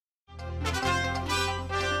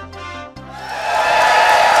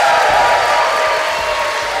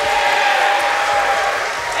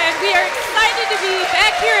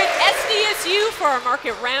for our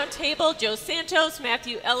market roundtable. Joe Santos,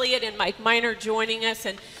 Matthew Elliott, and Mike Miner joining us.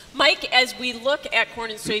 And Mike, as we look at corn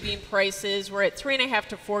and soybean prices, we're at 3.5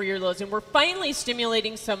 to 4-year lows, and we're finally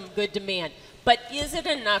stimulating some good demand. But is it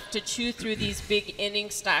enough to chew through these big ending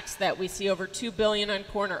stocks that we see over $2 billion on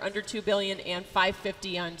corn, or under $2 billion, and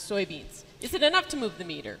 $550 on soybeans? Is it enough to move the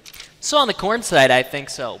meter? So on the corn side, I think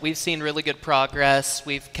so. We've seen really good progress.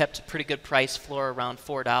 We've kept a pretty good price floor around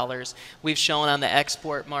 $4. We've shown on the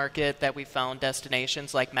export market that we found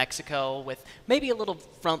destinations like Mexico with maybe a little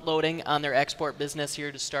front loading on their export business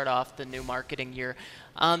here to start off the new marketing year.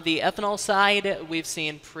 On the ethanol side, we've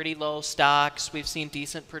seen pretty low stocks. We've seen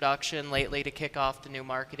decent production lately to kick off the new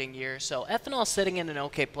marketing year. So ethanol is sitting in an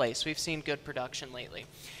okay place. We've seen good production lately.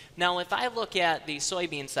 Now, if I look at the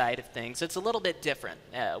soybean side of things, it's a little bit different.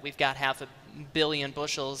 We've got 500 million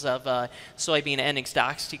bushels of soybean ending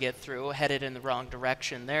stocks to get through, headed in the wrong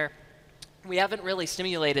direction there. We haven't really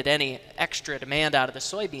stimulated any extra demand out of the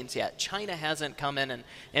soybeans yet. China hasn't come in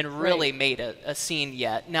and really made a scene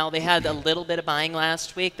yet. Now, they had a little bit of buying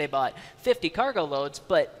last week. They bought 50 cargo loads,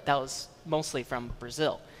 but that was mostly from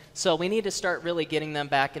Brazil. So we need to start really getting them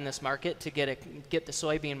back in this market to get the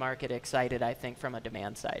soybean market excited, I think, from a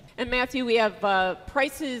demand side. And Matthew, we have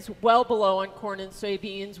prices well below on corn and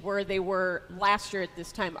soybeans where they were last year at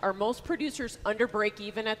this time. Are most producers under break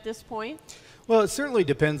even at this point? Well, it certainly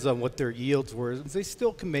depends on what their yields were. They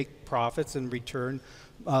still can make profits and return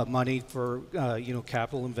money for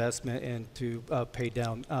capital investment and to pay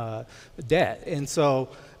down debt. And so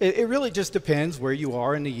it really just depends where you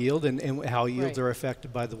are in the yield and how yields are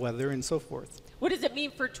affected by the weather and so forth. What does it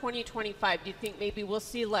mean for 2025? Do you think maybe we'll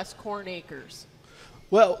see less corn acres?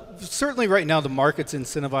 Well, certainly right now the market's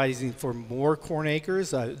incentivizing for more corn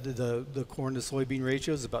acres. The corn to soybean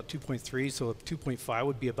ratio is about 2.3, so 2.5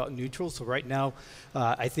 would be about neutral. So right now,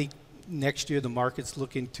 I think next year the market's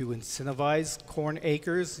looking to incentivize corn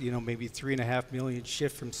acres, maybe 3.5 million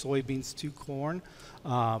shift from soybeans to corn.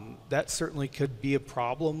 That certainly could be a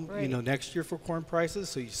problem, next year for corn prices.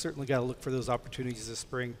 So you certainly got to look for those opportunities this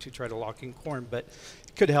spring to try to lock in corn, but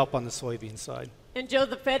it could help on the soybean side. And Joe,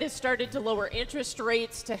 the Fed has started to lower interest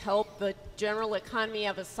rates to help the general economy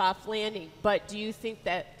have a soft landing. But do you think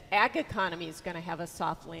that ag economy is going to have a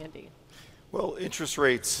soft landing? Well, interest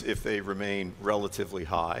rates, if they remain relatively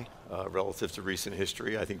high relative to recent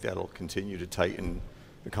history, I think that'll continue to tighten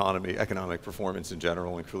economic performance in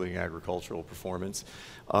general, including agricultural performance.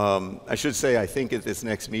 I should say, I think at this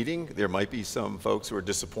next meeting, there might be some folks who are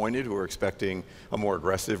disappointed, who are expecting a more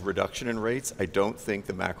aggressive reduction in rates. I don't think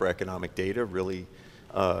the macroeconomic data really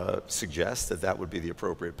suggests that that would be the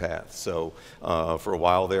appropriate path. So for a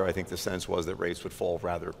while there, I think the sense was that rates would fall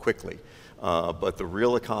rather quickly. But the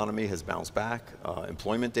real economy has bounced back.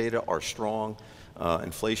 Employment data are strong.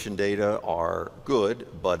 Inflation data are good,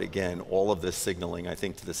 but again, all of this signaling, I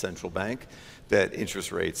think, to the central bank that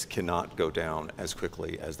interest rates cannot go down as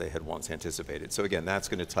quickly as they had once anticipated. So again, that's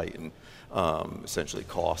going to tighten essentially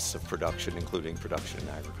costs of production, including production in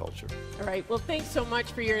agriculture. All right, well, thanks so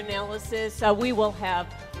much for your analysis. We will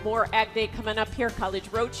have more Ag Day coming up here, College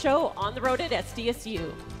Roadshow on the road at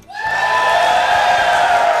SDSU.